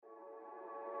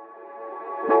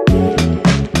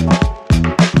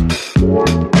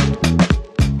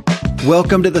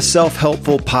Welcome to the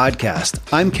Self-Helpful Podcast.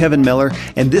 I'm Kevin Miller,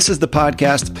 and this is the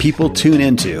podcast people tune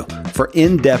into for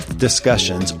in-depth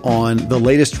discussions on the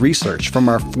latest research from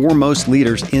our foremost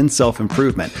leaders in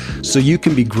self-improvement, so you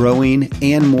can be growing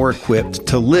and more equipped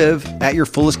to live at your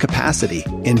fullest capacity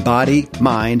in body,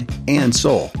 mind, and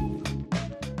soul.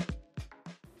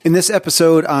 In this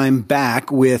episode, I'm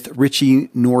back with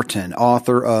Richie Norton,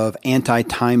 author of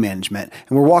Anti-Time Management,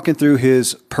 and we're walking through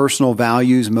his personal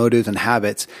values, motives, and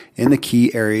habits in the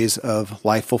key areas of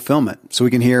life fulfillment, so we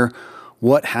can hear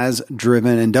what has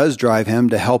driven and does drive him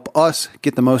to help us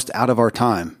get the most out of our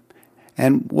time,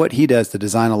 and what he does to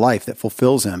design a life that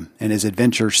fulfills him and his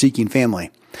adventure-seeking family.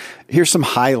 Here's some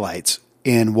highlights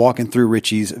in walking through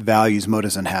Richie's values,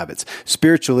 motives, and habits.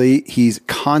 Spiritually, he's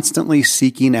constantly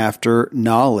seeking after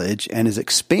knowledge and has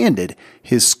expanded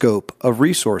his scope of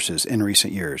resources in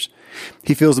recent years.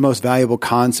 He feels the most valuable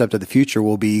concept of the future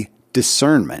will be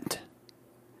discernment.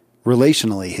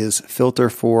 Relationally, his filter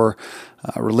for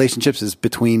relationships is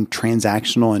between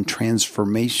transactional and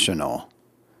transformational.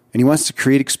 And he wants to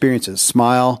create experiences,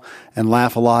 smile and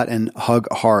laugh a lot and hug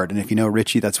hard. And if you know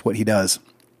Richie, that's what he does.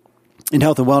 In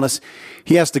health and wellness,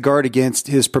 he has to guard against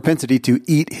his propensity to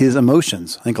eat his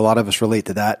emotions. I think a lot of us relate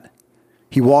to that.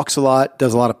 He walks a lot,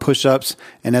 does a lot of push-ups,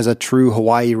 and as a true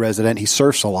Hawaii resident, he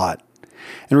surfs a lot.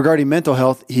 And regarding mental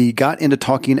health, he got into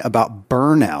talking about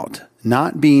burnout,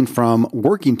 not being from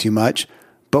working too much,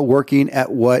 but working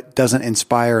at what doesn't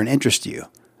inspire and interest you.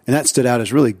 And that stood out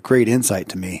as really great insight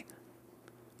to me.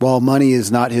 While money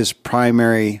is not his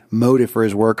primary motive for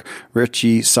his work,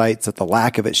 Richie cites that the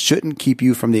lack of it shouldn't keep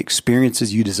you from the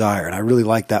experiences you desire. And I really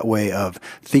like that way of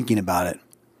thinking about it.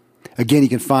 Again, you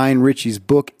can find Richie's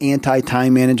book,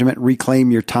 Anti-Time Management, Reclaim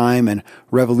Your Time and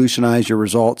Revolutionize Your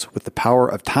Results with the Power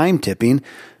of Time Tipping,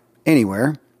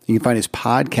 anywhere. You can find his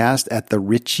podcast at The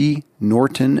Richie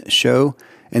Norton Show,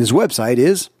 and his website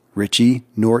is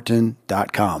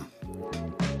richienorton.com.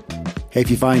 Hey, if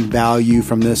you find value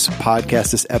from this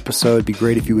podcast, this episode, it'd be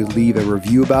great if you would leave a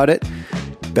review about it.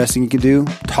 Best thing you can do,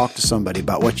 talk to somebody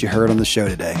about what you heard on the show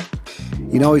today.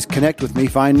 You can always connect with me.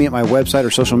 Find me at my website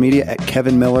or social media at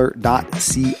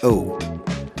kevinmiller.co.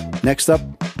 Next up,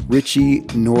 Richie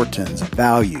Norton's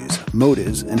values,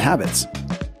 motives, and habits.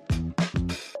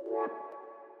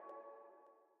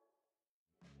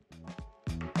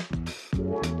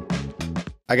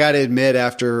 I got to admit,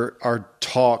 after our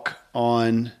talk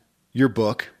on your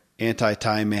book,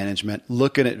 Anti-Time Management,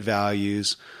 looking at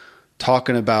values,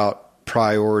 talking about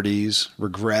priorities,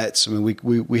 regrets. I mean,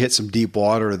 we hit some deep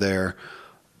water there.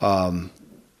 I'm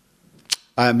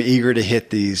eager to hit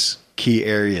these key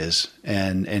areas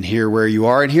and hear where you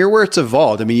are and hear where it's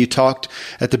evolved. I mean, you talked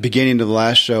at the beginning of the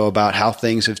last show about how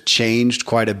things have changed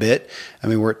quite a bit. I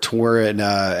mean, we're in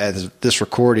at this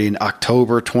recording,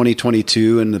 October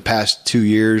 2022. In the past 3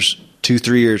 years,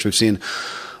 we've seen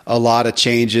a lot of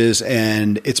changes,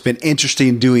 and it's been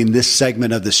interesting doing this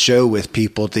segment of the show with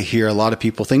people to hear a lot of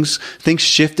people. Things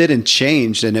shifted and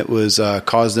changed, and it was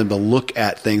caused them to look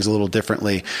at things a little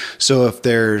differently. So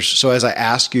as I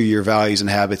ask you your values and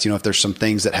habits, if there's some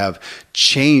things that have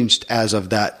changed as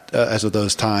of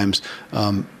those times,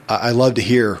 I love to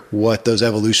hear what those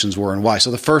evolutions were and why. So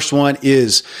the first one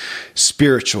is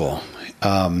spiritual.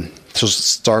 So let's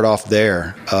start off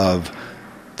there of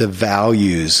the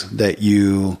values that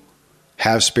you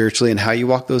have spiritually and how you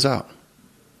walk those out.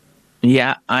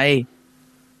 Yeah, I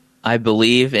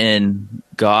believe in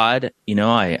God.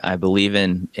 I believe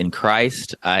in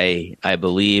Christ. I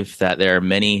believe that there are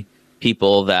many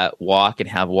people that walk and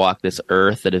have walked this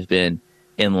earth that have been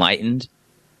enlightened,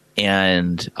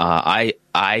 and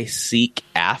I seek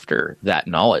after that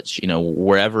knowledge.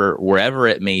 Wherever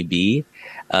it may be,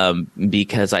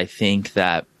 because I think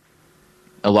that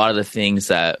a lot of the things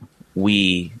that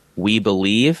we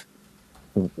believe,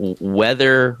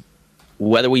 whether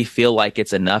we feel like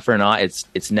it's enough or not,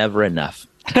 it's never enough.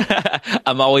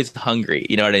 I'm always hungry,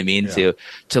 you know what I mean? Yeah.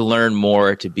 To learn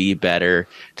more, to be better,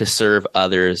 to serve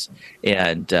others,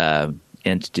 and to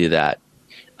do that.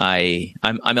 I'm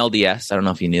LDS. I don't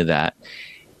know if you knew that.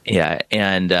 Yeah,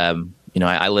 and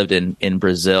I lived in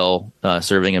Brazil,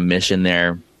 serving a mission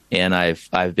there. And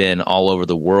I've been all over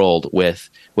the world with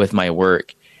my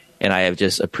work, and I have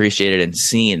just appreciated and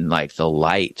seen like the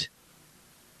light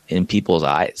in people's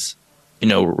eyes,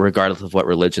 regardless of what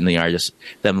religion they are, just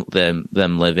them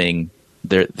living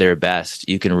their best.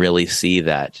 You can really see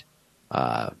that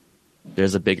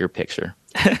there's a bigger picture.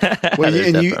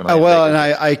 I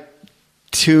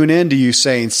tune into you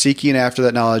saying seeking after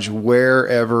that knowledge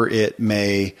wherever it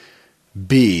may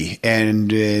be, and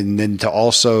then to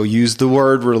also use the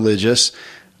word religious,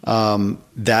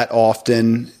 that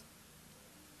often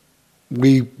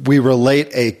we relate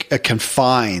a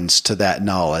confines to that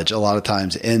knowledge a lot of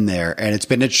times in there. And it's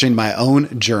been interesting, my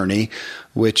own journey,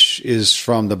 which is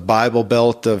from the Bible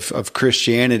Belt of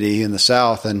Christianity in the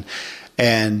South,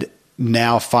 and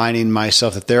now finding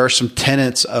myself that there are some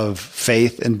tenets of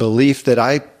faith and belief that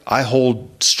I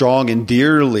hold strong and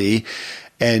dearly,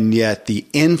 and yet the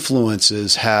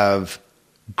influences have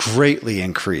greatly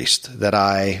increased that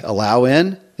I allow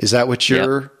in. Is that what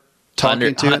you're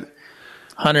talking to?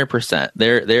 100%.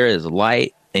 There is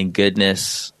light and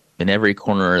goodness in every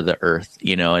corner of the earth,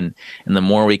 and the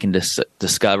more we can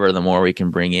discover, the more we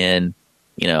can bring in,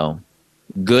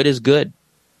 good is good.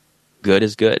 Good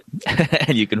is good.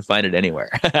 And you can find it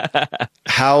anywhere.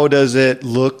 How does it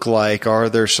look like? Are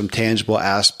there some tangible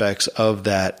aspects of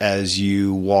that as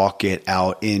you walk it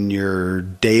out in your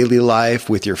daily life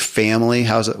with your family?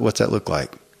 What's that look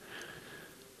like?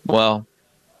 Well,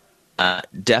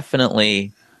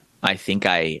 definitely, I think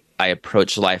I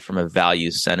approach life from a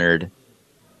value-centered,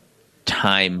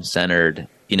 time-centered,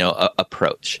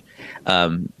 approach.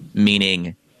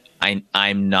 Meaning,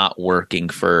 I'm not working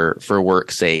for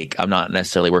work's sake. I'm not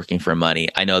necessarily working for money.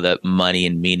 I know that money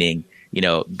and meaning,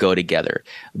 go together.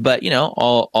 But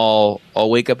I'll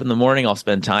wake up in the morning. I'll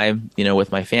spend time,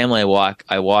 with my family.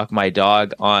 I walk my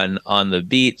dog on the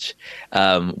beach.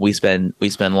 We spend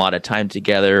a lot of time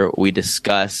together. We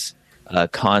discuss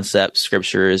concepts,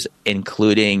 scriptures,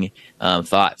 including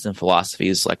thoughts and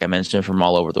philosophies, like I mentioned, from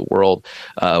all over the world.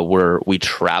 Where we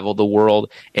travel the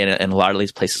world, and a lot of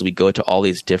these places we go to all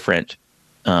these different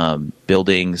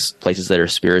buildings, places that are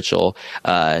spiritual,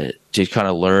 to kind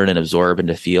of learn and absorb and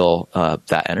to feel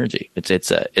that energy.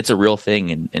 It's a real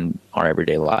thing in our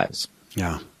everyday lives.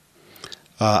 Yeah.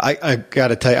 I got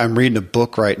to tell you, I'm reading a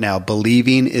book right now,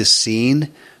 Believing is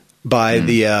Seen, by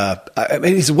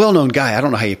he's a well-known guy. I don't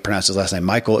know how you pronounce his last name.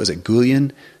 Michael, is it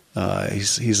Goulian?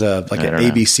 He's an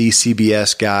ABC,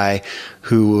 CBS guy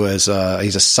who was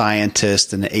he's a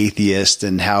scientist and an atheist,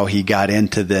 and how he got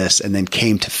into this and then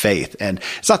came to faith. And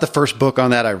it's not the first book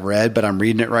on that I've read, but I'm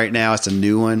reading it right now. It's a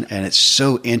new one, and it's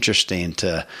so interesting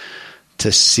to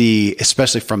see,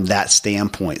 especially from that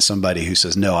standpoint, somebody who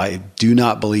says, "No, I do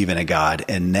not believe in a God,"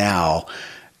 and now,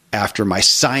 after my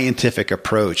scientific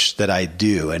approach, that I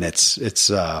do, and it's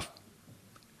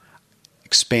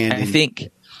expanding.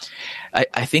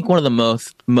 I think one of the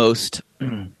most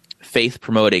faith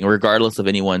promoting, regardless of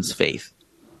anyone's faith,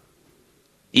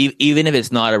 even if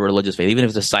it's not a religious faith, even if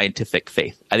it's a scientific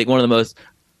faith, I think one of the most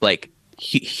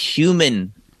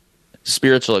human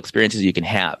spiritual experiences you can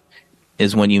have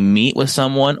is when you meet with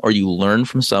someone or you learn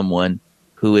from someone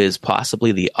who is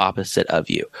possibly the opposite of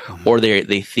you, or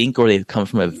they think, or they've come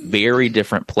from a very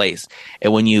different place.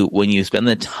 And when you spend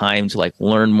the time to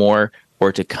learn more,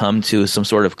 or to come to some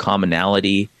sort of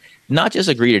commonality, not just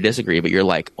agree to disagree, but you're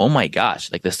like, oh my gosh,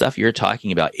 the stuff you're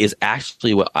talking about is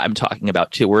actually what I'm talking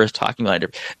about too. We're just talking about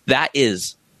it.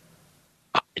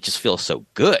 It just feels so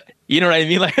good. You know what I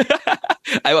mean?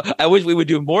 I wish we would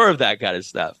do more of that kind of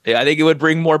stuff. I think it would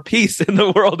bring more peace in the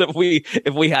world if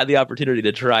we had the opportunity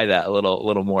to try that a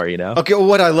little more, Okay. Well,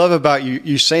 what I love about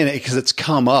you saying it, because it's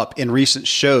come up in recent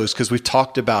shows, because we've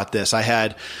talked about this. I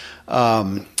had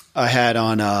on,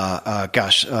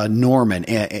 Norman,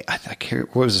 and I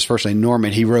can't, what was his first name?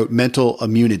 Norman. He wrote Mental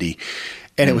Immunity.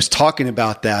 And it was talking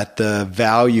about the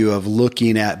value of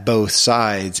looking at both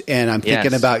sides. And I'm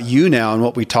thinking about you now and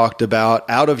what we talked about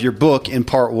out of your book in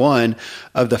part 1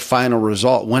 of The Final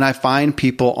Result. When I find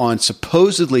people on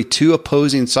supposedly two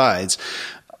opposing sides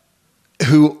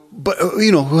who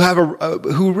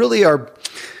really are,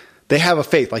 they have a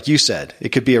faith, like you said.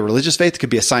 It could be a religious faith, it could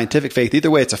be a scientific faith. Either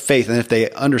way, it's a faith. And if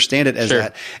they understand it as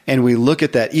that, and we look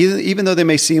at that, even though they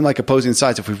may seem like opposing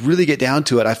sides, if we really get down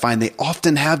to it, I find they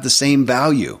often have the same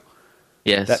value.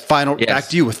 Yes. Back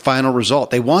to you with final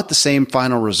result. They want the same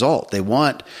final result. They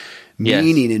want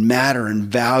meaning and matter and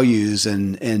values,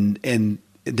 and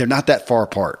they're not that far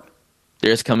apart.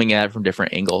 They're just coming at it from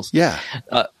different angles. Yeah.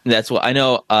 That's what I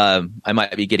know. I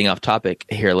might be getting off topic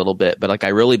here a little bit, but I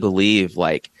really believe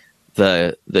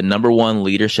the number one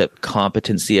leadership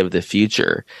competency of the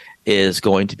future is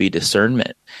going to be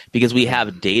discernment, because we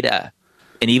have data,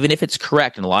 and even if it's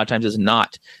correct, and a lot of times it's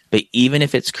not, but even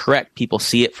if it's correct, people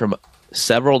see it from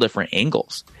several different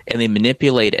angles and they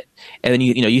manipulate it. And then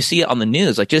you see it on the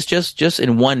news, just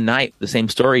in one night, the same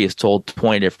story is told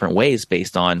 20 different ways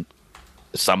based on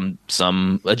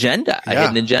some agenda, a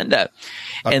hidden agenda.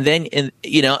 And then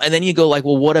you go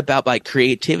well, what about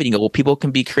creativity? You go, well, people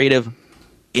can be creative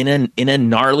in a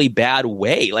gnarly bad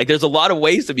way. Like there's a lot of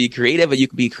ways to be creative, and you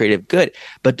can be creative good,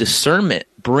 but discernment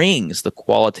brings the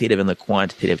qualitative and the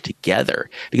quantitative together,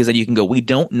 because then you can go, we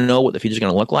don't know what the future is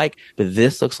going to look like, but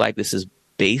this looks like this is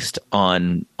based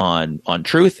on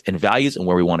truth and values and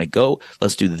where we want to go.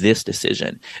 Let's do this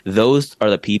decision. Those are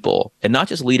the people, and not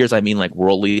just leaders. I mean, like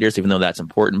world leaders, even though that's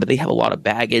important, but they have a lot of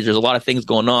baggage. There's a lot of things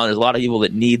going on. There's a lot of people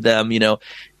that need them,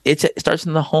 It starts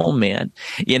in the home, man,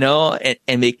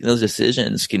 and making those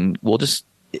decisions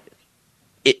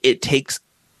it takes,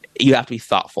 you have to be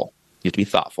thoughtful. You have to be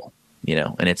thoughtful,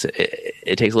 and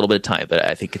it takes a little bit of time, but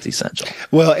I think it's essential.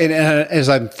 Well, and as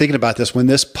I'm thinking about this, when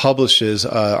this publishes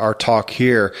our talk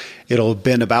here, it'll have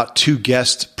been about 2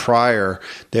 guests prior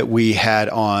that we had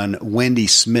on Wendy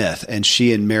Smith, and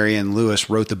she and Marianne Lewis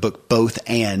wrote the book, Both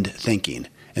and Thinking.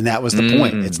 And that was the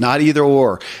point. It's not either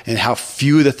or. And how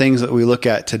few of the things that we look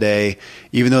at today,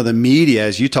 even though the media,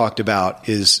 as you talked about,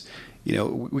 is,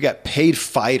 we got paid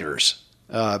fighters,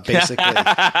 basically.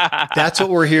 That's what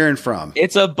we're hearing from.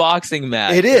 It's a boxing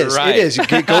match. It is. Right. It is. You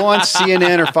can go on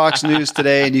CNN or Fox News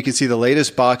today, and you can see the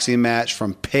latest boxing match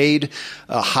from paid,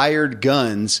 hired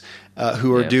guns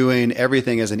who are doing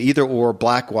everything as an either or,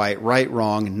 black, white, right,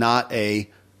 wrong, not a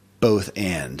both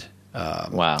and.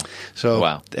 Wow. So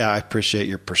I appreciate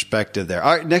your perspective there.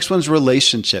 All right. Next one's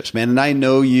relationships, man. And I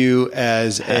know you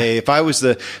as if I was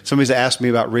somebody's asked me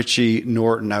about Richie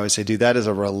Norton, I would say, dude, that is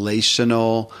a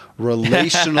relationally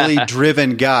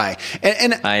driven guy.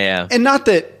 And I am. And not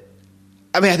that,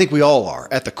 I think we all are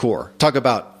at the core. Talk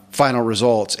about final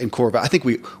results and core. I think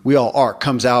we all are,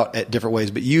 comes out at different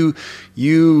ways, but you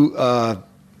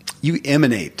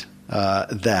emanate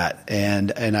that,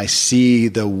 and I see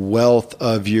the wealth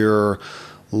of your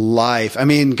life.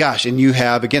 Gosh, and you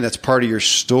have, again, that's part of your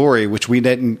story, which we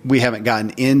haven't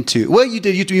gotten into. Well, you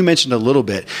did. You mentioned a little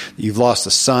bit. You've lost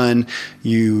a son.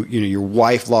 Your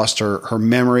wife lost her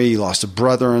memory. You lost a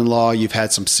brother-in-law. You've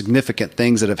had some significant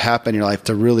things that have happened in your life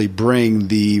to really bring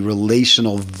the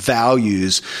relational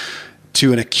values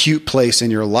to an acute place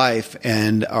in your life,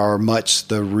 and are much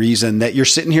the reason that you're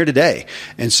sitting here today.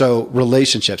 And so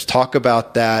relationships, talk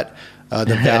about that, the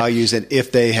values, and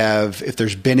if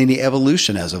there's been any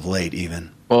evolution as of late even.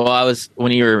 Well,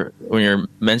 when you're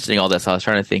mentioning all this, I was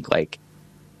trying to think, like,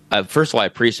 first of all, I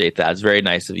appreciate that. It's very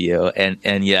nice of you.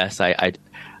 And yes,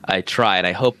 I try, and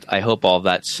I hope all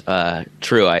that's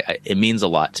true. It means a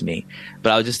lot to me.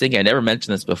 But I was just thinking, I never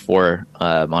mentioned this before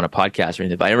on a podcast or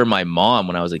anything, but I remember my mom,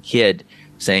 when I was a kid,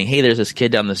 saying, hey, there's this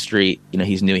kid down the street,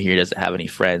 he's new here, he doesn't have any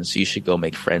friends, so you should go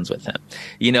make friends with him.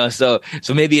 So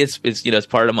maybe it's it's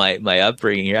part of my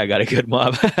upbringing here. I got a good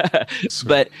mom.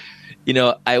 But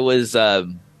I was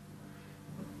there's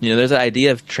an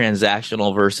idea of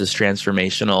transactional versus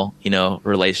transformational,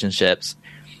 relationships.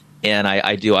 And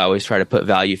I always try to put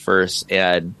value first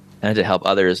and to help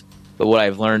others. But what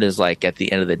I've learned is, like, at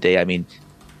the end of the day,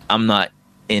 I'm not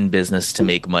in business to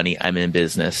make money. I'm in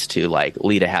business to, like,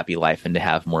 lead a happy life and to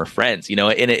have more friends, in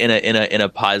a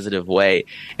positive way.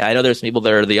 And I know there's people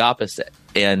that are the opposite,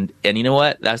 and you know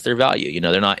what? That's their value.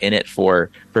 They're not in it for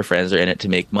friends. They're in it to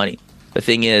make money. The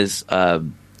thing is,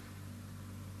 in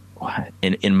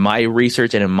my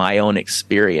research and in my own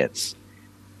experience,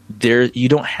 you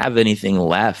don't have anything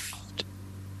left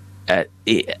at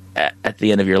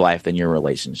the end of your life than your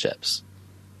relationships.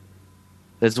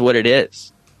 That's what it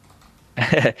is.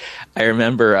 I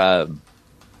remember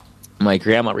my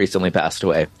grandma recently passed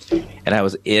away, and I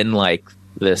was in, like,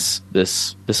 this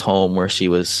home where she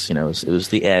was, it was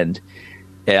the end,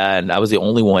 and I was the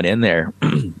only one in there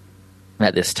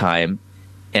at this time,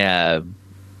 and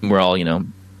we're all,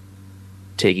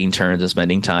 taking turns and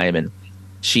spending time, and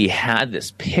she had this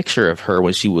picture of her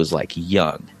when she was, like,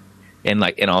 young,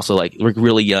 and also, like,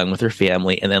 really young with her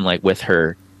family, and then, like, with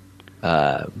her,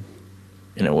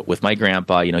 with my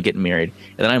grandpa, getting married,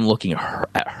 and then I'm looking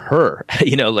at her,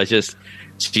 like, just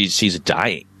she's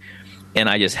dying, and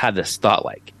I just had this thought,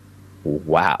 like,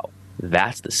 wow,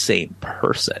 that's the same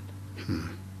person,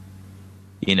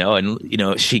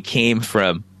 and she came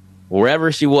from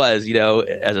wherever she was,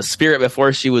 as a spirit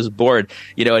before she was born,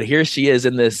 and here she is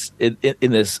in this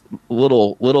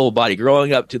little body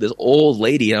growing up to this old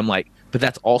lady. And I'm like, but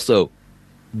that's also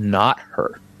not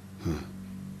her.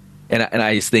 And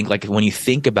I just think, like, when you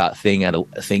think about things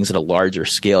at a larger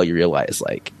scale, you realize,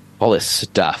 like, all this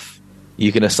stuff,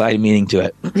 you can assign meaning to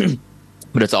it,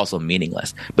 but it's also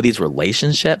meaningless. But these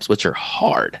relationships, which are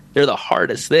hard, they're the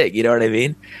hardest thing. You know what I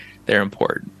mean? They're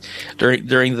important.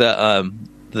 During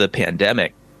the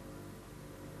pandemic,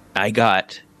 I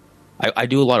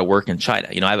do a lot of work in China.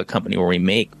 I have a company where we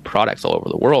make products all over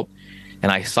the world,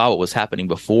 and I saw what was happening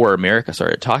before America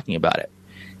started talking about it.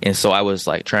 And so I was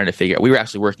like trying to figure out, we were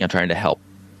actually working on trying to help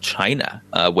China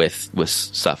with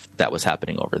stuff that was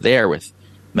happening over there with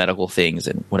medical things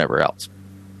and whatever else.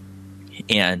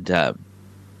 And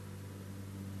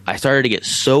I started to get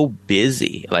so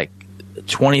busy, like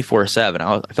 24/7.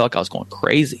 I felt like I was going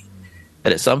crazy.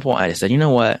 That at some point I just said, you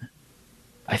know what?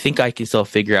 I think I can still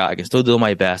figure out. I can still do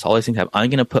my best. All these things happen. I'm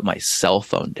going to put my cell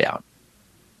phone down.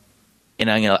 And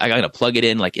I'm gonna plug it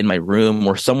in like in my room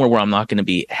or somewhere where I'm not going to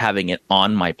be having it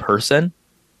on my person.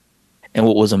 And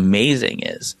what was amazing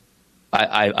is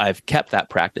I've kept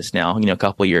that practice now. A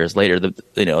couple of years later,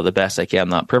 the best I can. I'm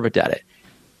not perfect at it.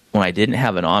 When I didn't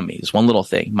have it on me, just one little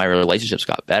thing, my relationships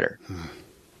got better.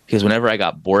 Because whenever I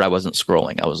got bored, I wasn't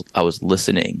scrolling. I was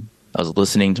listening. I was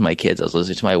listening to my kids. I was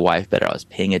listening to my wife better. I was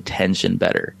paying attention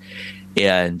better,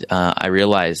 and I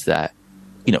realized that.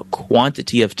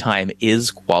 Quantity of time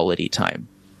is quality time,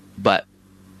 but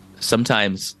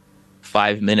sometimes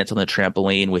 5 minutes on the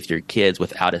trampoline with your kids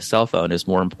without a cell phone is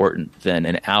more important than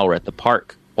an hour at the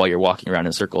park while you're walking around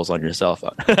in circles on your cell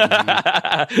phone.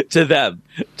 to them.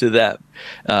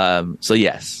 So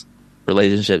yes,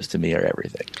 relationships to me are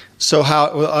everything. So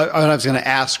I was going to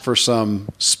ask for some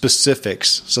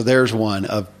specifics. So there's one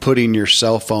of putting your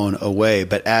cell phone away.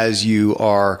 But as you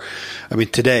are,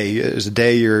 today is a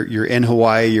day you're in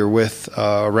Hawaii, you're with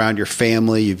around your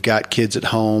family, you've got kids at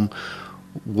home.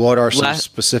 What are some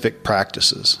specific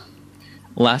practices?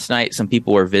 Last night, some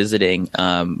people were visiting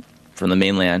from the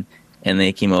mainland, and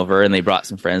they came over and they brought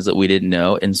some friends that we didn't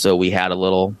know. And so we had a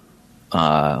little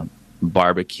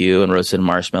barbecue and roasted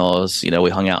marshmallows.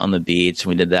 We hung out on the beach and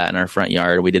we did that in our front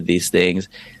yard. We did these things.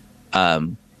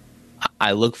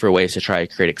 I look for ways to try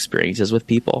to create experiences with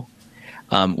people.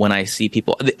 When I see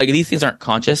people, these things aren't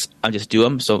conscious. I just do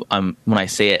them. So when I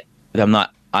say it, I'm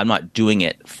not doing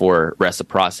it for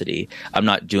reciprocity. I'm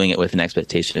not doing it with an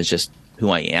expectation. It's just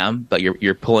who I am, but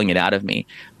you're pulling it out of me.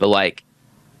 But like,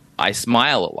 I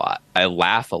smile a lot. I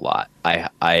laugh a lot.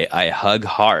 I hug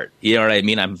hard. You know what I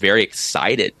mean? I'm very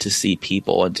excited to see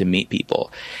people and to meet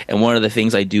people. And one of the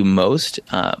things I do most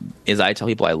is I tell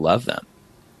people I love them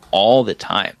all the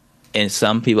time. And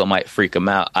some people might freak them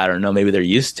out. I don't know. Maybe they're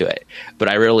used to it. But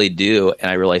I really do.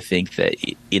 And I really think that,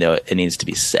 it needs to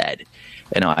be said.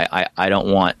 I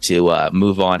don't want to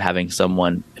move on having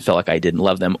someone feel like I didn't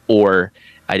love them or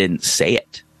I didn't say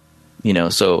it.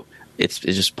 So it's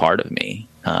just part of me.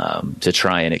 To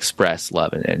try and express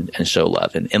love and show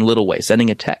love in little ways,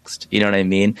 sending a text, you know what I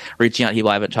mean? Reaching out to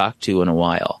people I haven't talked to in a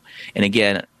while. And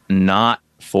again, not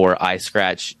for I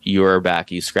scratch your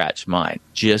back, you scratch mine,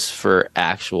 just for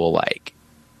actual, like,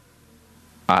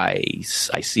 I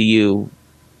see you,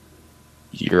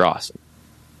 you're awesome.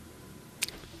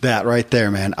 That right there,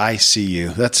 man. I see you.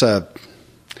 That's a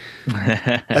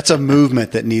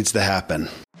movement that needs to happen.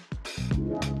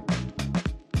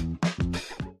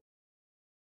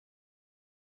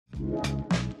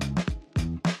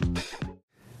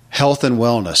 Health and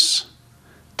wellness.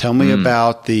 Tell me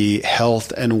about the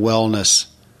health and wellness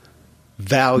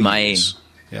values.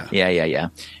 Yeah.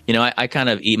 I kind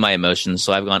of eat my emotions,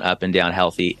 so I've gone up and down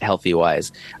healthy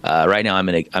wise. Right now, I'm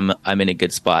in a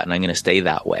good spot, and I'm going to stay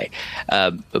that way.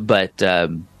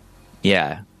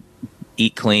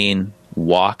 Eat clean,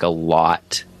 walk a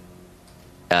lot,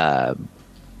 and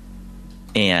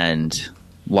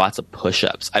lots of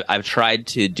push-ups. I've tried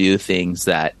to do things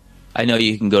that. I know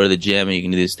you can go to the gym and you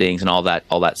can do these things and all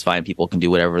that's fine. People can do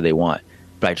whatever they want.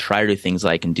 But I try to do things that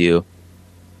I can do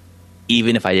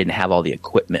even if I didn't have all the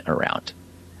equipment around.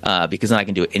 Because then I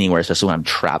can do it anywhere, especially when I'm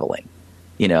traveling.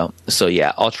 So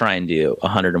yeah, I'll try and do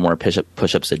 100 or more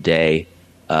push-ups a day.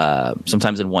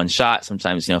 Sometimes in one shot,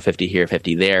 sometimes, 50 here,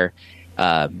 50 there.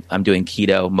 I'm doing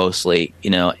keto mostly,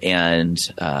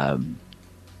 and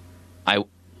I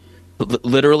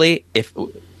literally, if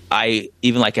I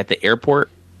even like at the airport,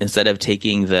 instead of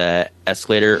taking the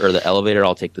escalator or the elevator,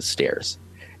 I'll take the stairs,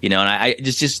 and I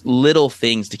just little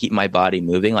things to keep my body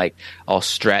moving. Like I'll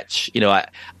stretch, I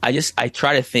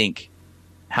try to think,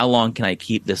 how long can I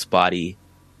keep this body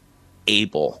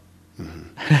able,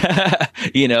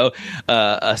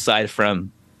 aside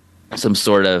from some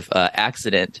sort of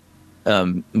accident,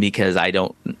 because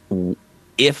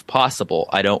if possible,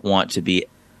 I don't want to be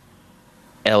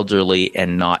elderly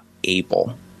and not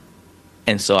able.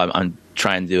 And so I'm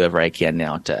trying to do whatever I can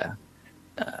now to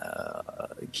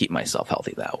keep myself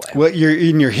healthy that way. What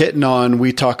you're hitting on,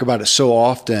 we talk about it so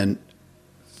often,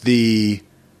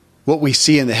 what we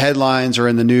see in the headlines or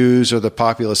in the news or the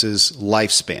populace is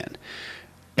lifespan.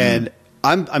 And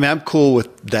I'm cool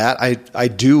with that. I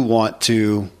do want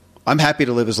to, I'm happy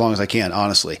to live as long as I can,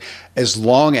 honestly, as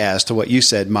long as, to what you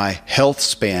said, my health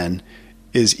span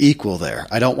is equal there.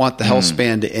 I don't want the health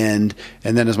span to end.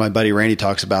 And then, as my buddy Randy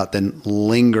talks about, then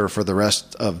linger for the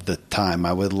rest of the time.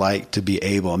 I would like to be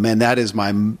able, man, that is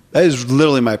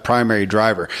literally my primary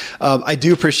driver. I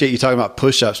do appreciate you talking about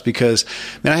push-ups because,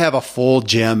 man, I have a full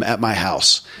gym at my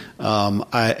house. And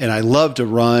I love to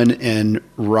run and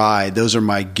ride. Those are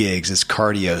my gigs. It's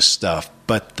cardio stuff.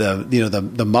 But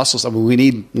the muscles, I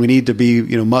mean, we need to be,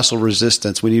 muscle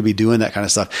resistance. We need to be doing that kind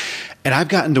of stuff. And I've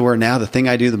gotten to where now the thing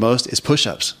I do the most is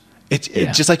push-ups. It's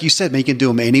just like you said, man, you can do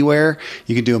them anywhere.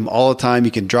 You can do them all the time.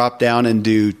 You can drop down and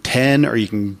do 10, or you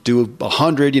can do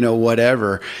 100,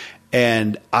 whatever.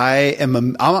 And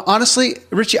I'm honestly,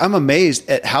 Richie, I'm amazed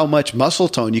at how much muscle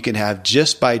tone you can have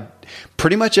just by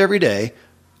pretty much every day.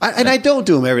 I don't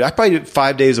do them every day. I probably do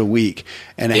 5 days a week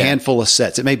and a handful of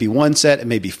sets. It may be one set, it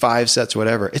may be 5 sets,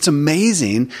 whatever. It's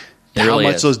amazing how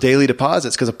much those daily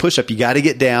deposits, because a push-up, you got to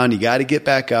get down, you got to get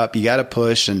back up, you got to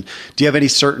push. And do you have any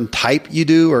certain type you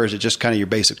do, or is it just kind of your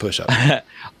basic push-up?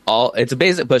 It's a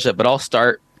basic push-up, but I'll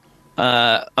start,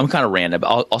 I'm kind of random.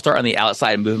 I'll start on the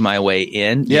outside and move my way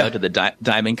in, to the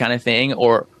diamond kind of thing,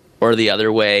 or the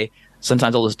other way.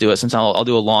 Sometimes I'll just do it. Sometimes I'll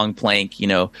do a long plank,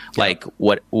 like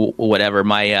whatever.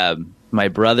 My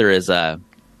brother is a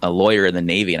lawyer in the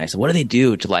Navy, and I said, what do they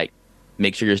do to like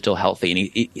make sure you're still healthy? And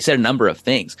he said a number of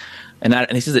things, and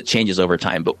he says it changes over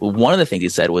time. But one of the things he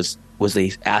said was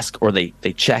they ask, or they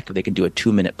check if they can do a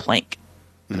 2-minute plank.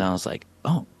 And I was like,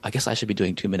 oh, I guess I should be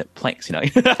doing 2-minute planks,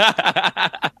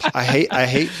 I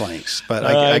hate planks, but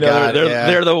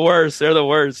they're the worst. They're the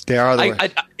worst. They are the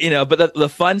worst. But the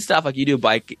fun stuff, like you do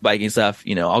biking stuff,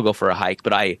 I'll go for a hike,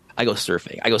 but I go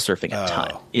surfing. I go surfing a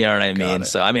ton. You know what I mean?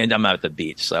 So, I mean, I'm out at the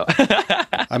beach, so.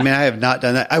 I mean, I have not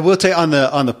done that. I will tell you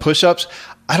on the push-ups,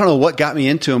 I don't know what got me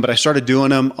into them, but I started doing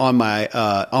them on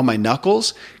my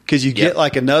knuckles, because you get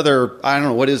like another, I don't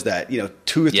know, what is that?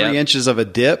 2 or 3 inches of a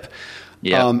dip.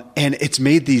 Yeah. And it's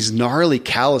made these gnarly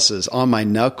calluses on my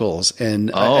knuckles.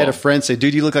 And I had a friend say,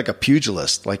 dude, you look like a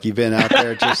pugilist. Like you've been out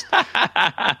there just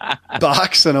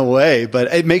boxing away.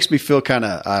 But it makes me feel kind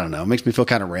of, I don't know, it makes me feel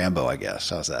kind of Rambo, I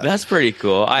guess. How's that? That's pretty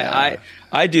cool. I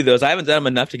do those. I haven't done them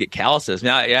enough to get calluses.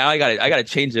 Now, I got to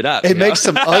change it up. It makes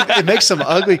some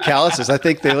ugly calluses. I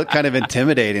think they look kind of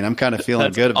intimidating. I'm kind of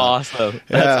feeling good about it.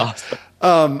 That's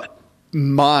awesome.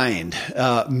 Mind,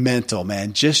 mental,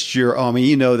 man, just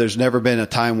there's never been a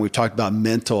time we've talked about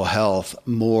mental health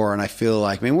more. And I feel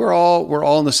like, man, we're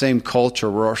all in the same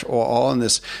culture. We're all in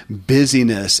this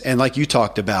busyness. And like you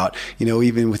talked about,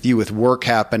 even with work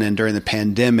happening during the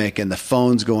pandemic and the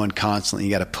phones going constantly,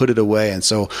 you got to put it away. And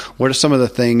so what are some of the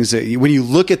things that when you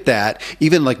look at that,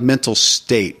 even like mental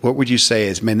state, what would you say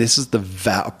is, man, this is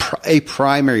a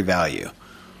primary value?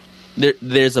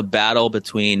 There's a battle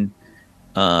between,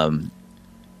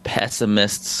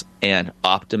 pessimists and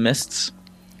optimists.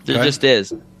 There just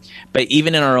is. But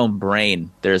even in our own brain,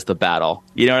 there's the battle.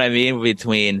 You know what I mean?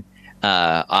 Between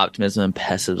optimism and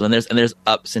pessimism. And there's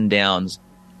ups and downs.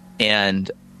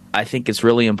 And I think it's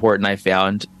really important. I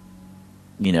found,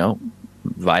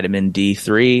 vitamin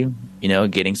D3,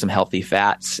 getting some healthy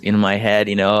fats in my head,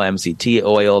 MCT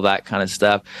oil, that kind of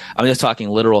stuff. I'm just talking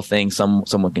literal things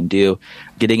someone can do.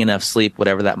 Getting enough sleep,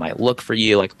 whatever that might look for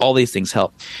you, like all these things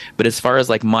help. But as far as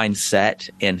like mindset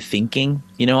and thinking,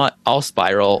 I'll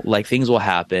spiral, like things will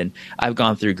happen. I've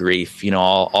gone through grief,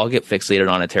 I'll get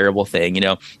fixated on a terrible thing,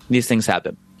 these things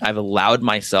happen. I've allowed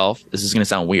myself, this is going to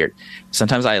sound weird,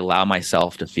 sometimes I allow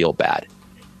myself to feel bad,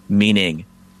 meaning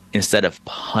instead of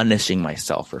punishing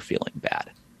myself for feeling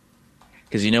bad.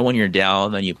 Because when you're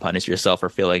down, then you punish yourself for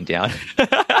feeling down.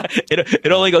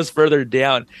 It only goes further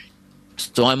down.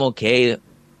 So I'm okay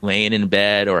laying in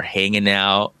bed or hanging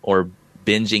out or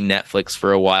binging Netflix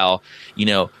for a while,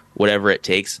 whatever it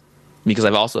takes. Because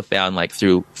I've also found, like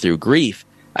through grief,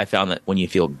 I found that when you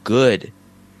feel good,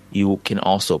 you can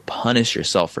also punish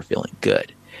yourself for feeling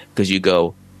good. Because you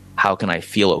go, how can I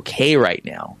feel okay right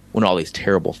now when all these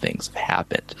terrible things have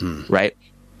happened, right?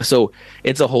 So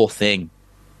it's a whole thing.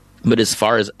 But as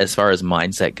far as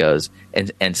mindset goes,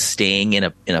 and staying in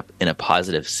a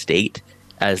positive state,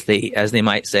 as they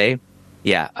might say,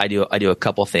 yeah, I do a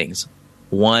couple things.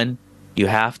 One, you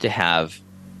have to have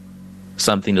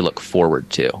something to look forward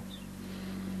to.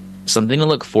 Something to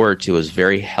look forward to is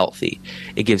very healthy.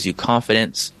 It gives you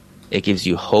confidence. It gives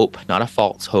you hope, not a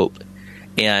false hope,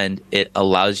 and it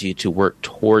allows you to work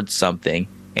towards something.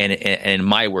 And in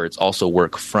my words, also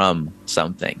work from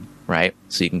something. Right?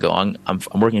 So you can go on, I'm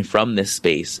working from this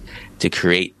space to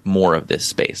create more of this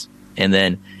space. And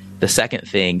then the second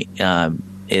thing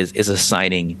is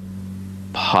assigning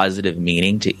positive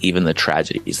meaning to even the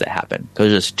tragedies that happen,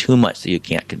 because there's just too much that you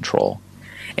can't control.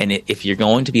 And if you're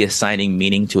going to be assigning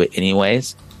meaning to it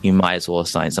anyways, you might as well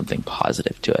assign something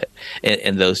positive to it.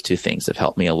 And those two things have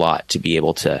helped me a lot to be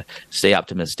able to stay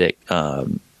optimistic,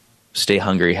 stay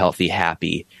hungry, healthy,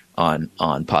 happy on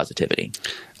positivity.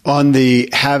 On the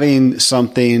having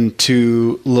something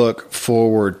to look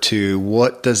forward to,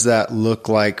 what does that look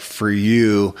like for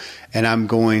you? And I'm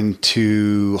going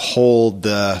to hold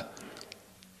the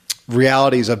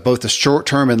realities of both the short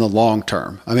term and the long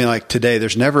term. I mean, like today,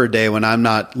 there's never a day when I'm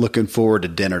not looking forward to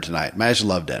dinner tonight. I just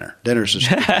love dinner. Dinner's just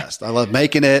the best. I love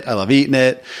making it. I love eating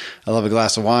it. I love a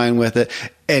glass of wine with it.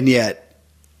 And yet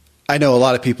I know a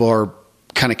lot of people are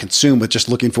kind of consumed with just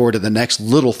looking forward to the next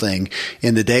little thing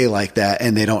in the day like that.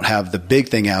 And they don't have the big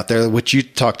thing out there, which you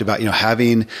talked about,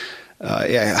 having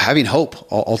hope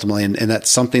ultimately. And that's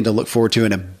something to look forward to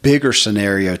in a bigger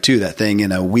scenario too, that thing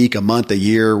in a week, a month, a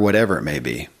year, whatever it may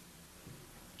be.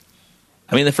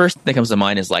 I mean, the first thing that comes to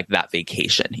mind is like that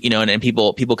vacation, and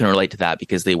people can relate to that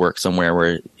because they work somewhere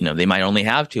where, they might only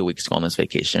have 2 weeks to go on this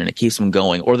vacation and it keeps them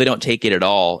going, or they don't take it at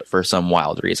all for some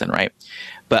wild reason. Right.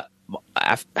 But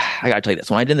I got to tell you this,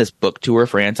 when I did this book tour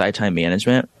for anti-time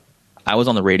management, I was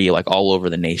on the radio, like all over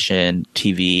the nation,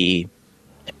 TV,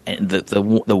 and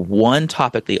the one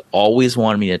topic they always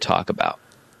wanted me to talk about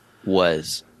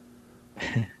was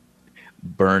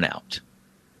burnout.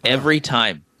 Every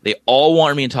time. They all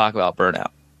wanted me to talk about burnout.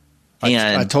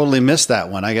 And I totally missed that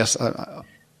one. I guess I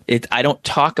don't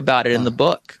talk about it in the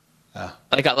book.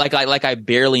 Like I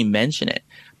barely mention it.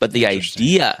 But the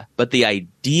idea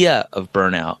of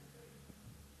burnout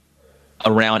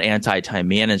around anti-time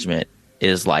management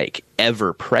is like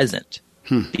ever present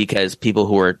because people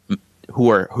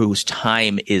whose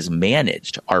time is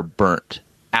managed are burnt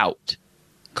out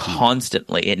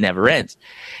constantly. It never ends.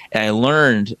 And I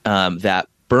learned that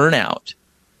burnout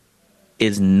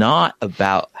is not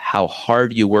about how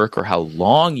hard you work or how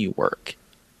long you work.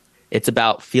 It's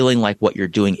about feeling like what you're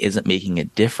doing isn't making a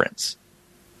difference.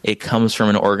 It comes from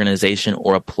an organization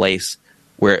or a place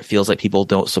where it feels like people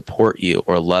don't support you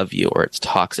or love you, or it's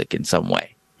toxic in some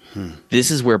way. This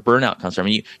is where burnout comes from.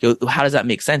 And you go, how does that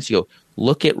make sense? You go,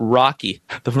 look at Rocky,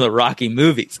 from the Rocky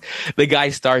movies. The guy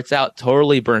starts out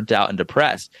totally burnt out and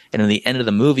depressed. And in the end of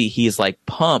the movie, he's like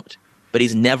pumped, but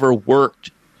he's never worked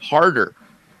harder.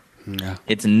 Yeah.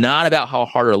 It's not about how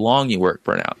hard or long you work,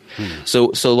 burnout.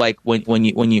 So like when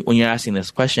you're asking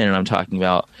this question and I'm talking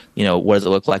about, what does it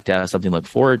look like to have something to look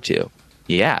forward to?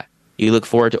 Yeah. You look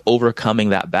forward to overcoming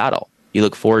that battle. You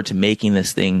look forward to making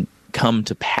this thing come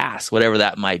to pass, whatever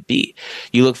that might be.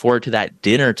 You look forward to that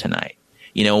dinner tonight.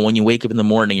 When you wake up in the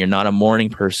morning, you're not a morning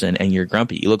person and you're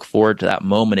grumpy. You look forward to that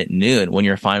moment at noon when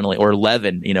you're finally, or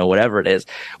 11, whatever it is,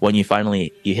 when you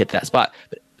finally, you hit that spot.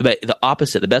 But the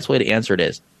opposite, the best way to answer it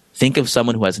is, think of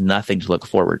someone who has nothing to look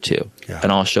forward to, and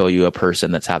I'll show you a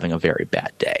person that's having a very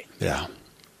bad day. Yeah.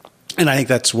 And I think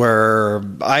that's where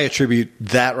I attribute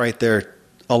that right there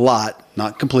a lot,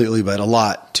 not completely, but a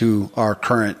lot to our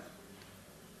current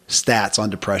stats on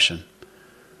depression.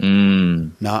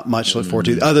 Not much to look forward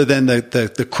to other than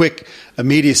the quick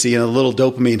immediacy and a little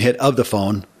dopamine hit of the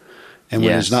phone. And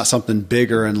when there's not something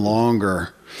bigger and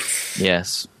longer,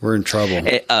 we're in trouble.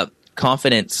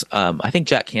 Confidence. I think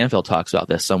Jack Canfield talks about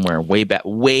this somewhere way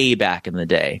back in the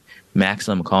day.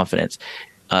 Maximum confidence.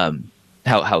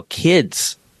 How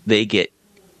kids, they get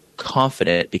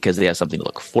confident because they have something to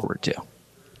look forward to.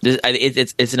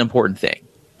 It's an important thing.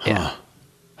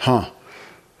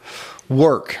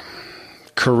 Work,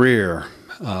 career,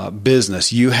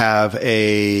 business. You have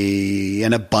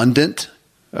an abundant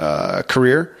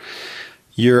career.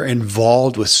 You're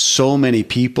involved with so many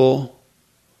people.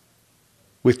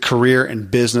 With career and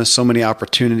business, so many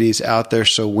opportunities out there.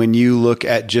 So when you look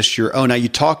at just your own, now you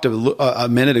talked a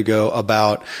minute ago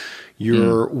about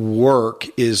your work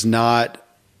is not,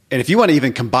 and if you want to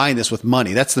even combine this with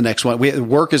money, that's the next one.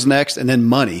 Work is next, and then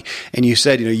money. And you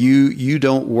said, you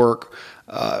don't work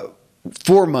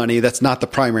for money. That's not the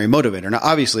primary motivator. Now,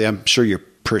 obviously, I'm sure you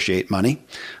appreciate money,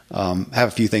 have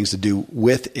a few things to do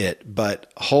with it, but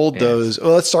hold those.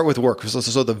 Well, let's start with work.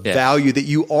 So the value that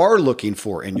you are looking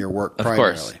for in your work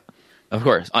primarily. Of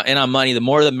course. And on money, the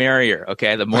more the merrier.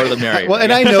 Okay. The more the merrier. Well,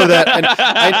 and I know that, and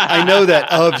I know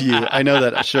that of you. I know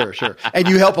that. Sure. And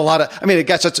you help a lot of, I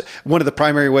guess that's one of the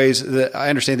primary ways that I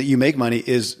understand that you make money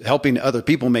is helping other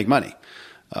people make money,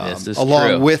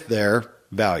 along with their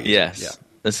value. Yes. Yeah.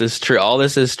 This is true. All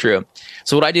this is true.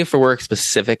 So what I do for work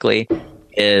specifically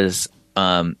is,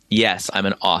 yes, I'm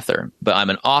an author, but I'm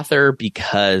an author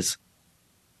because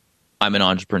I'm an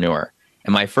entrepreneur.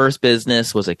 And my first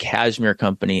business was a cashmere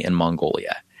company in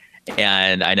Mongolia.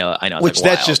 And I know, which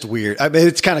that's just weird.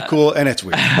 It's kind of cool and it's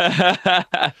weird.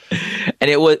 And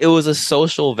it was a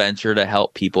social venture to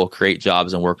help people create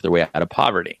jobs and work their way out of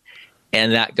poverty.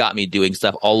 And that got me doing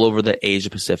stuff all over the Asia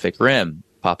Pacific Rim,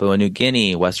 Papua New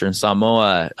Guinea, Western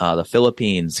Samoa, the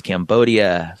Philippines,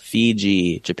 Cambodia,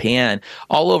 Fiji, Japan,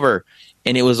 all over.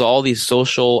 And it was all these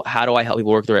social, how do I help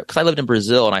people work their way? Because I lived in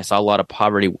Brazil and I saw a lot of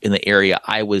poverty in the area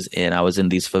I was in. I was in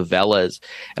these favelas.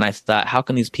 And I thought, how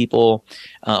can these people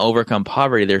overcome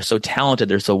poverty? They're so talented.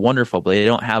 They're so wonderful, but they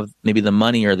don't have maybe the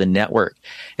money or the network.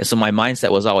 And so my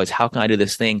mindset was always, how can I do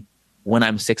this thing when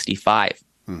I'm 65?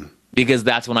 Because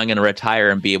that's when I'm going to retire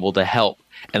and be able to help.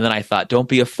 And then I thought, don't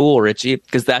be a fool, Richie,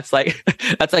 because that's like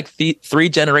three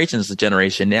generations of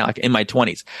generation now, like in my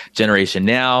 20s, generation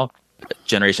now,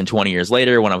 generation 20 years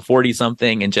later when I'm 40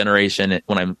 something, and generation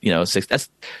when I'm, that's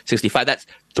 65. That's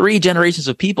 3 generations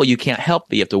of people you can't help,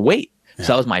 but you have to wait. Yeah.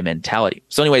 So that was my mentality.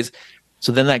 So anyways,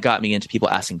 so then that got me into people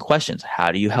asking questions.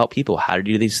 How do you help people? How do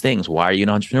you do these things? Why are you an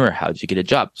entrepreneur? How did you get a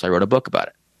job? So I wrote a book about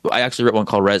it. I actually wrote one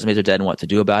called Resumes Are Dead and What to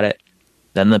Do About It.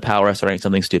 Then The Power of Starting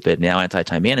Something Stupid, now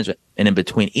Anti-Time Management. And in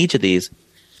between each of these,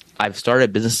 I've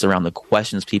started businesses around the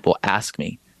questions people ask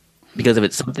me. Because if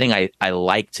it's something I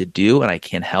like to do and I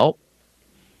can help,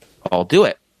 I'll do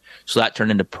it. So that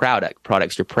turned into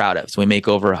products you're proud of. So we make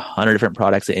over 100 different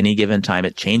products at any given time.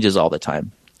 It changes all the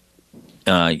time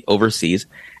overseas.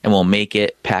 And we'll make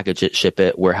it, package it, ship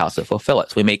it, warehouse it, fulfill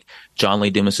it. So we make John Lee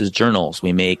Dumas's journals.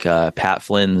 We make Pat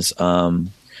Flynn's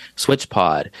Switch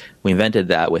Pod. We invented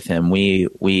that with him. We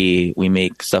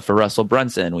make stuff for Russell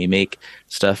Brunson. We make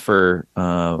stuff for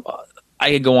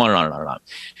I could go on and on and on and on.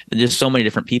 There's so many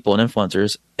different people and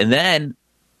influencers. And then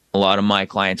a lot of my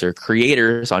clients are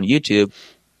creators on YouTube.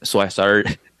 So I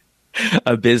started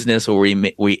a business where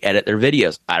we edit their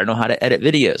videos. I don't know how to edit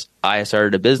videos. I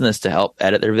started a business to help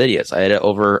edit their videos. I edit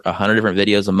over 100 different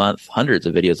videos a month, hundreds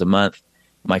of videos a month.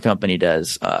 My company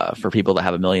does for people that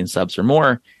have 1 million subs or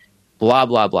more. Blah,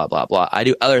 blah, blah, blah, blah. I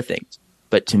do other things.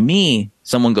 But to me,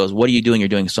 someone goes, what are you doing? You're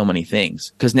doing so many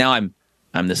things. Because now I'm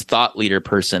this thought leader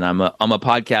person. I'm a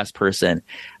podcast person.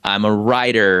 I'm a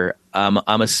writer. I'm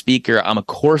a speaker. I'm a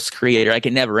course creator.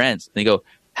 It never ends. And they go,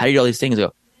 how do you do all these things? I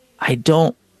go, I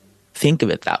don't think of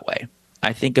it that way.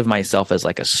 I think of myself as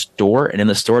like a store. And in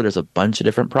the store, there's a bunch of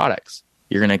different products.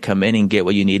 You're going to come in and get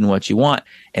what you need and what you want.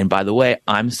 And by the way,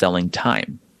 I'm selling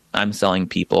time. I'm selling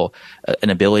people an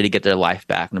ability to get their life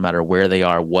back no matter where they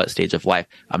are, what stage of life.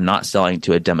 I'm not selling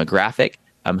to a demographic.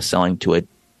 I'm selling to a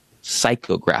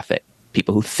psychographic.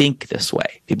 People who think this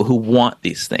way, people who want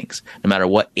these things, no matter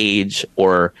what age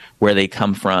or where they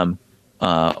come from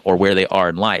or where they are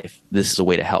in life. This is a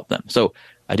way to help them. So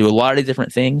I do a lot of these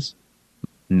different things.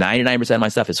 99% of my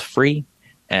stuff is free.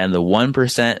 And the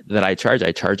 1% that I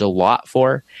charge a lot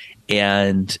for.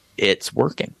 And it's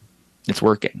working. It's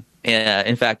working.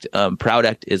 In fact,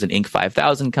 Product is an Inc.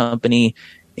 5000 company,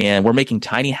 and we're making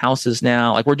tiny houses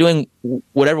now. Like, we're doing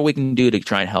whatever we can do to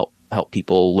try and help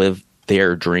people live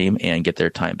their dream and get their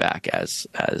time back as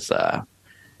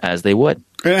they would.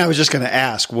 And I was just going to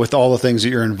ask, with all the things that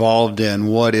you're involved in,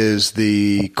 what is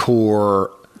the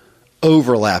core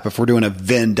overlap? If we're doing a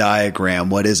Venn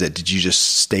diagram, what is it? Did you just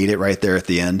state it right there at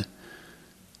the end?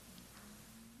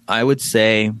 I would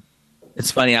say, it's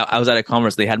funny. I was at a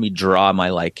conference. They had me draw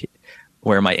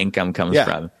where my income comes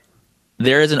from.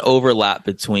 There is an overlap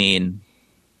between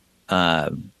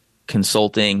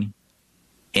consulting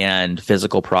and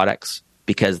physical products,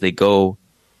 because they go,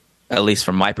 at least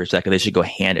from my perspective, they should go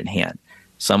hand in hand.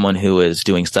 Someone who is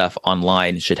doing stuff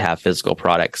online should have physical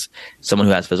products. Someone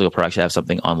who has physical products should have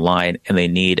something online, and they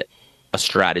need a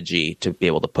strategy to be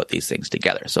able to put these things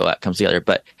together. So that comes together.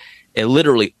 But it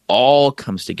literally all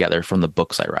comes together from the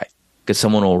books I write. Because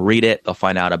someone will read it, they'll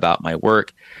find out about my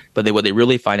work, but what they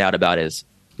really find out about is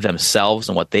themselves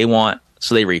and what they want.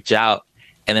 So they reach out,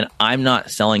 and then I'm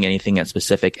not selling anything that's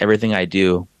specific. Everything I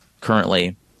do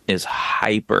currently is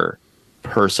hyper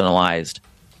personalized,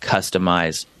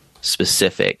 customized,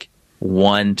 specific,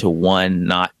 one-to-one,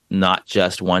 not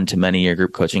just one-to-many or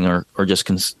group coaching or just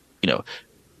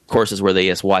courses where they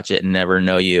just watch it and never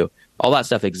know you. All that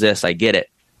stuff exists. I get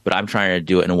it, but I'm trying to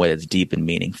do it in a way that's deep and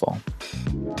meaningful.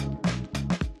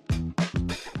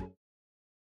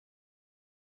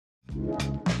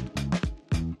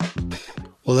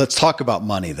 Well, let's talk about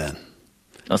money then.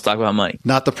 Let's talk about money.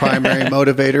 Not the primary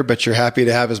motivator, but you're happy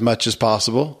to have as much as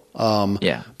possible.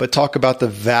 But talk about the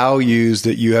values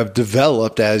that you have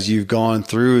developed as you've gone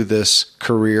through this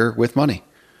career with money.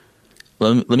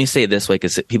 Let me say it this way,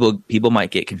 because people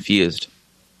might get confused.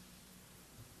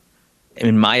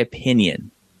 In my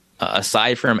opinion,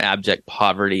 aside from abject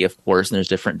poverty, of course, and there's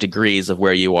different degrees of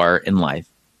where you are in life,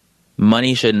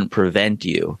 money shouldn't prevent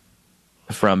you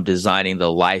from designing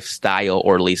the lifestyle,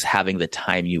 or at least having the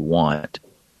time you want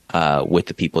with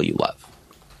the people you love.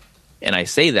 And I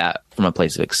say that from a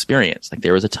place of experience. Like,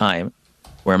 there was a time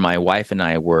where my wife and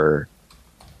I were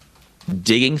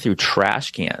digging through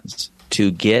trash cans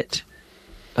to get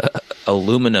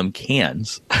aluminum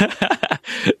cans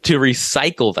to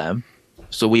recycle them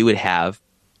so we would have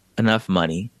enough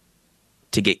money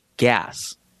to get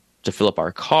gas to fill up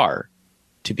our car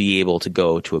to be able to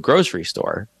go to a grocery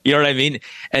store. You know what I mean?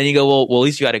 And you go, well, at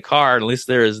least you had a car, and at least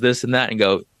there is this and that, and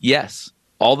go, yes,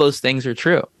 all those things are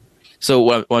true. So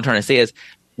what I'm trying to say is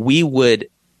we would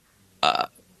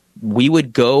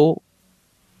go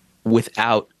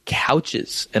without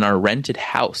couches in our rented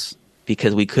house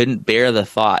because we couldn't bear the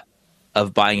thought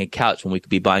of buying a couch when we could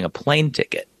be buying a plane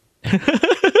ticket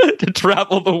to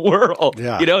travel the world.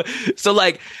 Yeah. You know? So,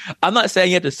 like, I'm not saying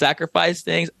you have to sacrifice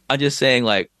things. I'm just saying,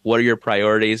 like, what are your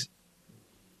priorities?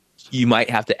 You might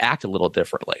have to act a little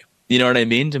differently. You know what I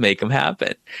mean? To make them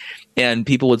happen. And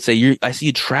people would say, I see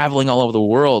you traveling all over the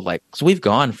world. Like, so we've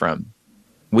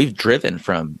driven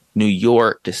from New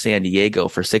York to San Diego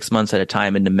for 6 months at a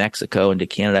time, into Mexico, into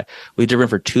Canada. We've driven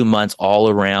for 2 months all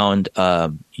around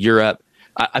Europe.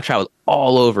 I've traveled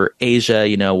all over Asia.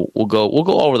 You know, we'll go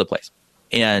all over the place.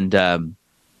 And how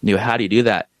do you do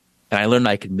that? And I learned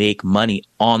I could make money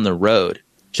on the road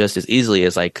just as easily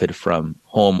as I could from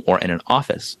home or in an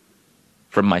office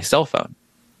from my cell phone.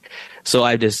 So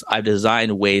I've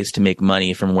designed ways to make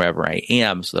money from wherever I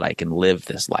am so that I can live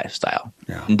this lifestyle.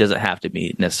 Yeah. It doesn't have to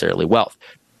be necessarily wealth,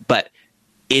 but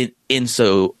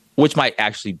which might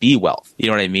actually be wealth. You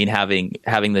know what I mean? Having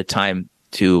the time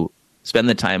to spend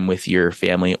the time with your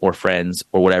family or friends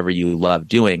or whatever you love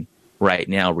doing right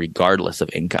now, regardless of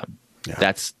income. Yeah.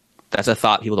 That's a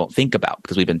thought people don't think about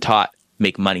because we've been taught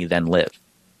make money, then live.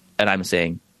 And I'm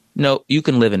saying, no, you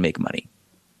can live and make money.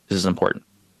 This is important.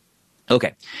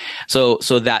 Okay. So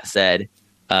that said,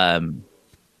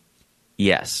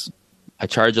 yes, I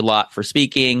charge a lot for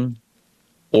speaking,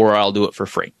 or I'll do it for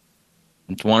free.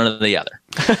 It's one or the other.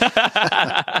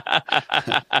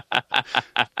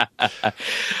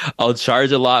 I'll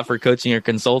charge a lot for coaching or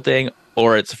consulting,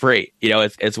 or it's free. You know,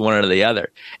 it's one or the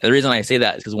other. And the reason I say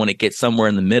that is because when it gets somewhere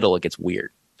in the middle, it gets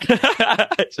weird.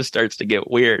 It just starts to get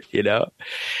weird, you know?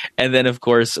 And then, of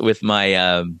course, with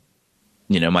my,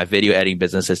 my video editing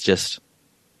business, it's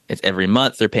every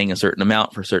month they're paying a certain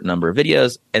amount for a certain number of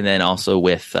videos. And then also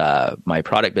with my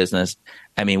product business,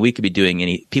 I mean, we could be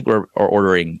doing people are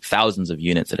ordering thousands of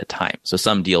units at a time. So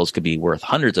some deals could be worth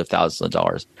hundreds of thousands of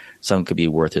dollars. Some could be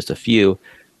worth just a few.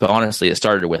 But honestly, it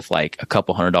started with like a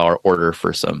couple $100 order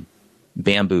for some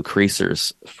bamboo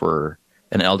creasers for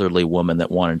an elderly woman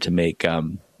that wanted to make,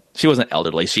 she wasn't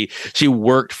elderly. She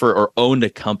worked for or owned a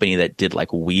company that did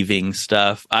like weaving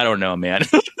stuff. I don't know, man.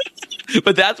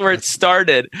 But that's where it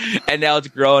started. And now it's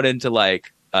growing into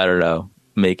like, I don't know,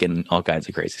 making all kinds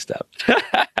of crazy stuff.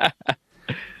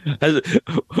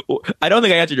 I don't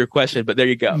think I answered your question, but there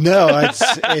you go. No,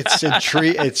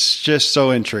 it's just so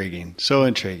intriguing. So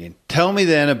intriguing. Tell me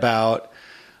then about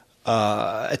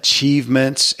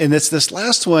achievements. And this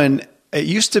last one, it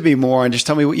used to be more, and just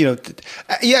tell me, you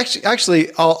actually,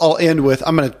 I'll end with,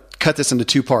 I'm going to cut this into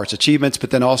two parts: achievements,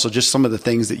 but then also just some of the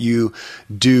things that you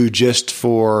do just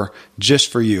for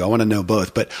you. I want to know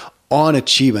both, but on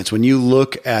achievements, when you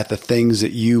look at the things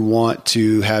that you want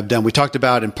to have done, we talked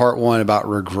about in part one about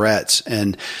regrets,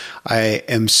 and I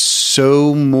am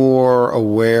so more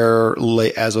aware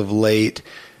as of late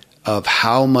of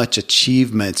how much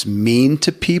achievements mean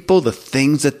to people, the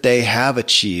things that they have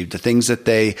achieved, the things that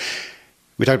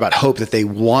we talked about hope that they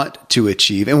want to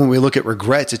achieve. And when we look at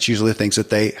regrets, it's usually the things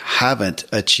that they haven't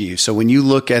achieved. So when you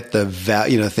look at the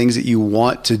things that you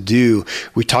want to do,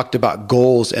 we talked about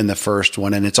goals in the first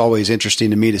one. And it's always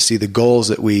interesting to me to see the goals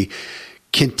that we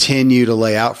continue to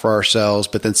lay out for ourselves,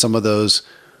 but then some of those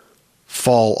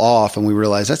fall off and we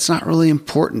realize that's not really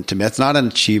important to me. That's not an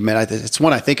achievement. It's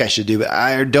one I think I should do, but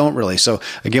I don't really. So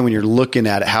again, when you're looking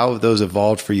at it, how have those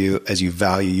evolved for you as you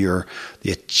value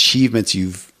the achievements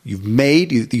you've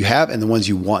made, you have, and the ones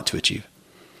you want to achieve?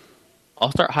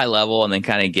 I'll start high level and then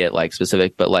kind of get like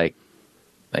specific, but like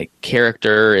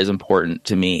character is important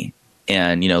to me,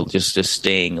 and just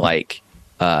staying like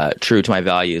true to my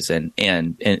values and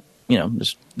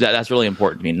just that's really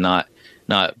important to me.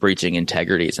 Not breaching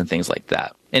integrities and things like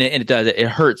that. And it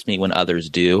hurts me when others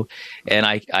do, and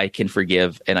I can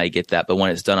forgive and I get that. But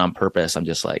when it's done on purpose, I'm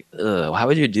just like, ugh, how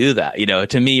would you do that?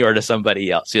 To me or to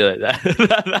somebody else?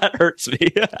 That hurts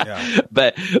me. Yeah.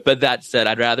 But that said,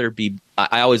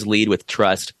 I always lead with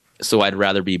trust. So I'd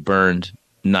rather be burned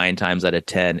 9 times out of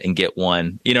 10 and get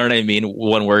one, you know what I mean?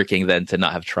 One working than to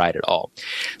not have tried at all.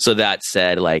 So that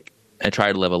said, like, I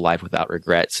try to live a life without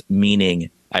regrets, meaning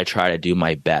I try to do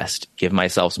my best, give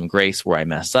myself some grace where I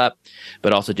mess up,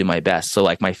 but also do my best. So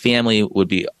like my family would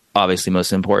be obviously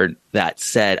most important. That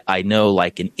said, I know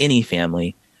like in any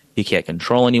family, you can't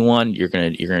control anyone. You're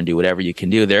going to do whatever you can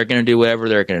do. They're going to do whatever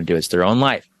they're going to do. It's their own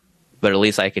life, but at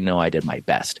least I can know I did my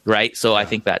best. Right. So I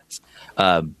think that's,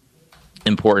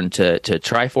 important to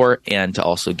try for and to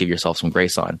also give yourself some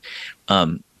grace on.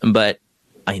 But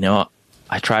I know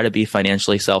I try to be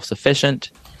financially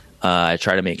self-sufficient. I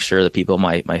try to make sure that people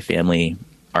in my family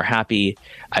are happy.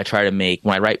 I try to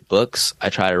when I write books, I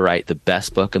try to write the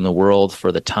best book in the world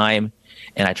for the time.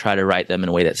 And I try to write them in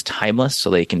a way that's timeless so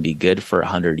they can be good for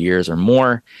 100 years or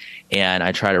more. And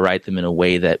I try to write them in a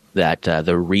way that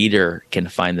the reader can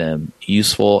find them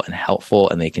useful and helpful,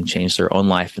 and they can change their own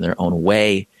life in their own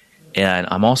way. And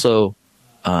I'm also,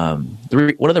 one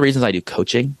of the reasons I do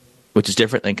coaching, which is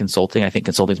different than consulting. I think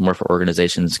consulting is more for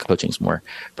organizations. Coaching is more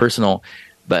personal.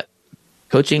 But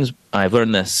I've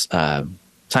learned this time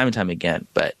and time again,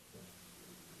 but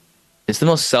it's the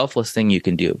most selfless thing you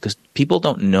can do because people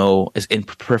don't know,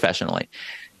 professionally,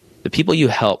 the people you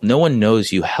help, no one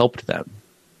knows you helped them.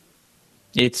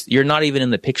 You're not even in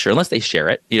the picture unless they share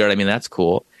it. You know what I mean? That's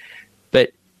cool.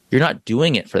 But you're not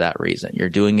doing it for that reason. You're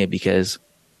doing it because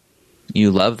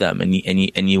you love them and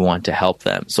you want to help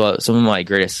them. So some of my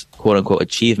greatest quote unquote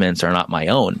achievements are not my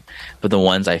own, but the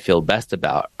ones I feel best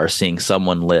about are seeing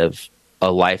someone live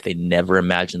a life they never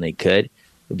imagined they could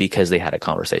because they had a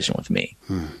conversation with me.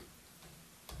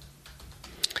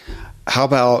 How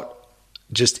about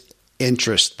just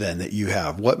interest then that you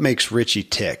have? What makes Richie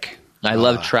tick? I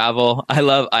love travel. I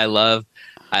love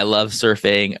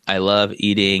surfing. I love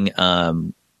eating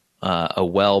a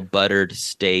well buttered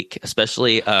steak,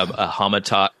 especially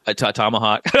a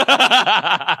tomahawk.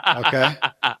 Okay.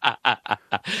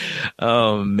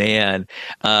 Oh man.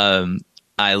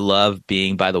 I love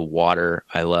being by the water.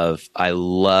 I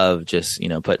love just,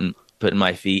 putting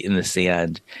my feet in the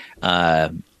sand.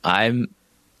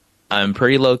 I'm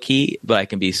pretty low key, but I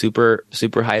can be super,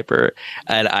 super hyper.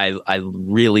 And I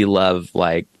really love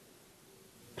like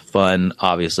fun,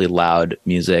 obviously loud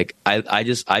music. I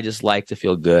just like to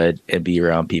feel good and be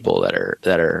around people that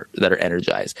are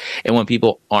energized. And when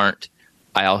people aren't,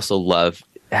 I also love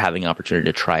having opportunity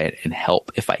to try it and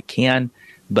help if I can.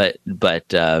 But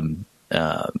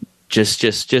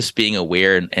just being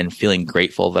aware and feeling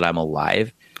grateful that I'm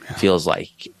alive feels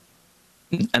like,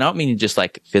 and I don't mean just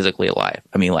like physically alive.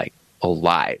 I mean like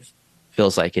alive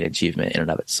feels like an achievement in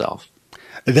and of itself.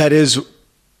 That is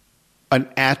an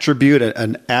attribute,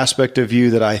 an aspect of you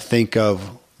that I think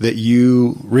of, that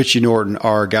you, Richie Norton,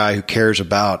 are a guy who cares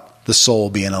about the soul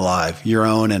being alive, your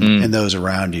own and those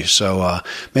around you. So,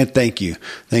 man, thank you.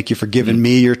 Thank you for giving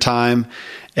me your time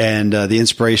and the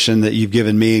inspiration that you've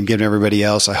given me and given everybody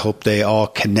else. I hope they all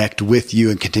connect with you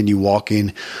and continue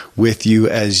walking with you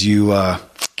as you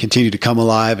continue to come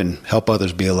alive and help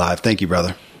others be alive. Thank you,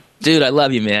 brother. Dude, I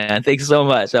love you, man. Thanks so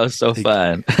much. That was so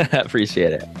fun. I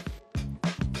appreciate it.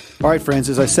 All right, friends,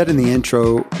 as I said in the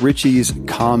intro, Richie's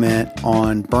comment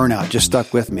on burnout just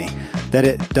stuck with me. That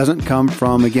it doesn't come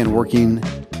from, again, working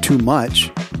too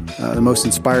much. The most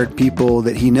inspired people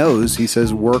that he knows, he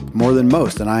says, work more than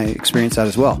most, and I experience that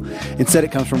as well. Instead,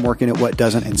 it comes from working at what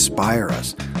doesn't inspire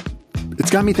us. It's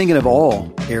got me thinking of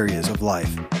all areas of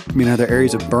life. I mean, are there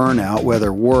areas of burnout,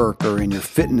 whether work or in your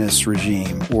fitness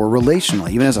regime or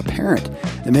relationally, even as a parent?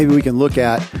 And maybe we can look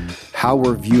at how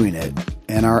we're viewing it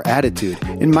and our attitude.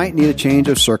 It might need a change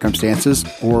of circumstances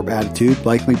or attitude,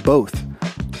 likely both.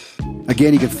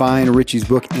 Again, you can find Richie's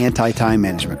book, Anti-Time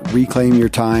Management, Reclaim Your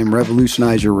Time,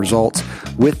 Revolutionize Your Results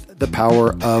with the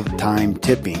Power of Time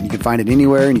Tipping. You can find it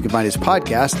anywhere, and you can find his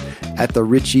podcast at The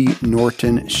Richie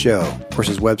Norton Show. Of course,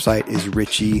 his website is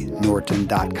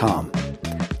richienorton.com.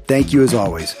 Thank you, as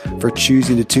always, for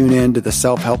choosing to tune in to the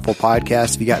Self-Helpful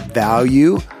Podcast. If you got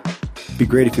value, it'd be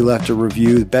great if you left a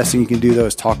review. The best thing you can do, though,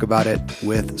 is talk about it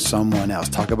with someone else.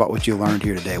 Talk about what you learned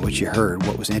here today, what you heard,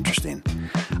 what was interesting.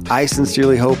 I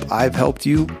sincerely hope I've helped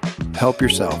you help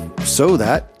yourself so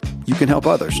that you can help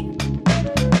others.